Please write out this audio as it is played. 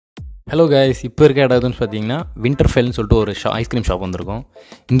Hello guys, இப்போ இருக்க இடத்துன்னு பார்த்தீங்கன்னா விண்டர்ஃபெல்னு சொல்லிட்டு ஒரு ஐஸ்கிரீம் ஷாப் வந்திருக்கோம்.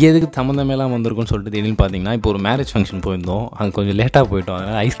 இங்கே எதுக்கு சம்மந்தமேலாம் வந்திருக்குன்னு சொல்லிட்டு திடீர்னு பார்த்தீங்கன்னா, இப்போ ஒரு மேரேஜ் ஃபங்க்ஷன் போயிருந்தோம். அது கொஞ்சம் லேட்டாக போயிட்டோம்.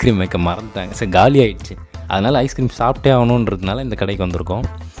 அதனால் ஐஸ்கிரீம் வைக்க மறந்துட்டாங்க. சரி, காலி ஆகிடுச்சு. அதனால் ஐஸ்கிரீம் சாப்பிட்டே ஆகணுன்றதுனால இந்த கடைக்கு வந்திருக்கோம்.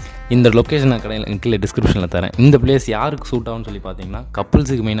 இந்த லொக்கேஷன் நான் கடையில் கீழே டிஸ்கிரிப்ஷனில் தரேன். இந்த பிளேஸ் யாருக்கு சூட் ஆகும்னு சொல்லி பார்த்தீங்கன்னா,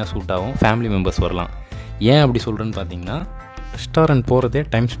 கப்புள்ஸுக்கு மெயினாக சூட் ஆகும், ஃபேமிலி மெம்பர்ஸ் வரலாம். ஏன் அப்படி சொல்கிறேன்னு பார்த்தீங்கன்னா, ரெஸ்டாரண்ட் போகிறதே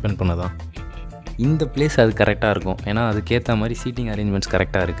டைம் ஸ்பெண்ட் பண்ண தான். இந்த பிளேஸ் அது கரெக்டாக இருக்கும். ஏன்னா அதுக்கேற்ற மாதிரி சீட்டிங் அரேஞ்ச்மெண்ட்ஸ்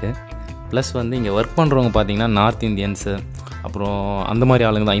கரெக்டாக இருக்குது. ப்ளஸ் வந்து இங்கே ஒர்க் பண்ணுறவங்க பார்த்திங்கன்னா நார்த் இந்தியன்ஸு, அப்புறம் அந்த மாதிரி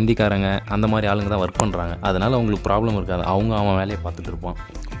ஆளுங்க தான், இந்திக்காரங்க அந்த மாதிரி ஆளுங்க தான் ஒர்க் பண்ணுறாங்க. அதனால் அவங்களுக்கு ப்ராப்ளம் இருக்காது. அவன் வேலையை பார்த்துட்டு இருப்பான்,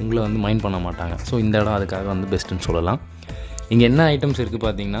 உங்களை வந்து மைண்ட் பண்ண மாட்டாங்க. ஸோ இந்த இடம் அதுக்காக வந்து பெஸ்ட்டுன்னு சொல்லலாம். இங்கே என்ன ஐட்டம்ஸ் இருக்குது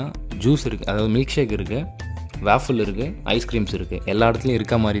பார்த்தீங்கன்னா, ஜூஸ் இருக்குது, அதாவது மில்க் ஷேக் இருக்குது, வேஃபிள் இருக்குது, ஐஸ்கிரீம்ஸ் இருக்குது. எல்லா இடத்துலையும்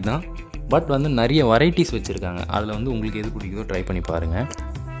இருக்க மாதிரி தான். பட் வந்து நிறைய வெரைட்டிஸ் வச்சுருக்காங்க. அதில் வந்து உங்களுக்கு எது பிடிக்குதோ ட்ரை பண்ணி பாருங்கள்.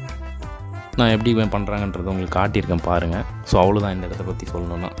 நான் எப்படி பண்ணுறாங்கன்றதை உங்களுக்கு காட்டியிருக்கேன் பாருங்கள். ஸோ அவ்வளோதான் இந்த இடத்த பற்றி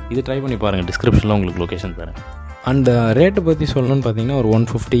சொல்லணுன்னா இது ட்ரை பண்ணி பாருங்கள். டிஸ்கிரிப்ஷனில் உங்களுக்கு லொக்கேஷன் தரேன். அண்ட் ரேட்டை பற்றி சொல்லணும்னு பார்த்தீங்கன்னா ஒரு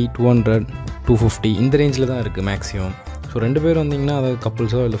 150, 200, 250 இந்த ரேஞ்சில் தான் இருக்குது மேக்ஸிமம். ஸோ 2 பேர் வந்தீங்கன்னா, அதாவது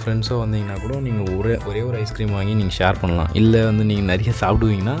கப்புள்ஸோ இல்லை ஃப்ரெண்ட்ஸோ வந்தீங்கன்னா கூட நீங்கள் ஒரே ஒரு ஐஸ்கிரீம் வாங்கி நீங்கள் ஷேர் பண்ணலாம். இல்லை வந்து நீங்கள் நிறைய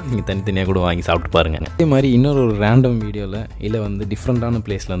சாப்பிடுவீங்கன்னா நீங்கள் தனித்தனியாக கூட வாங்கி சாப்பிட்டு பாருங்கள். அதே மாதிரி இன்னொரு ரேண்டம் வீடியோவில் இல்லை வந்து டிஃப்ரெண்ட்டான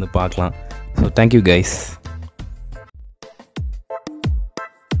பிளேஸில் வந்து பார்க்கலாம். So thank you guys.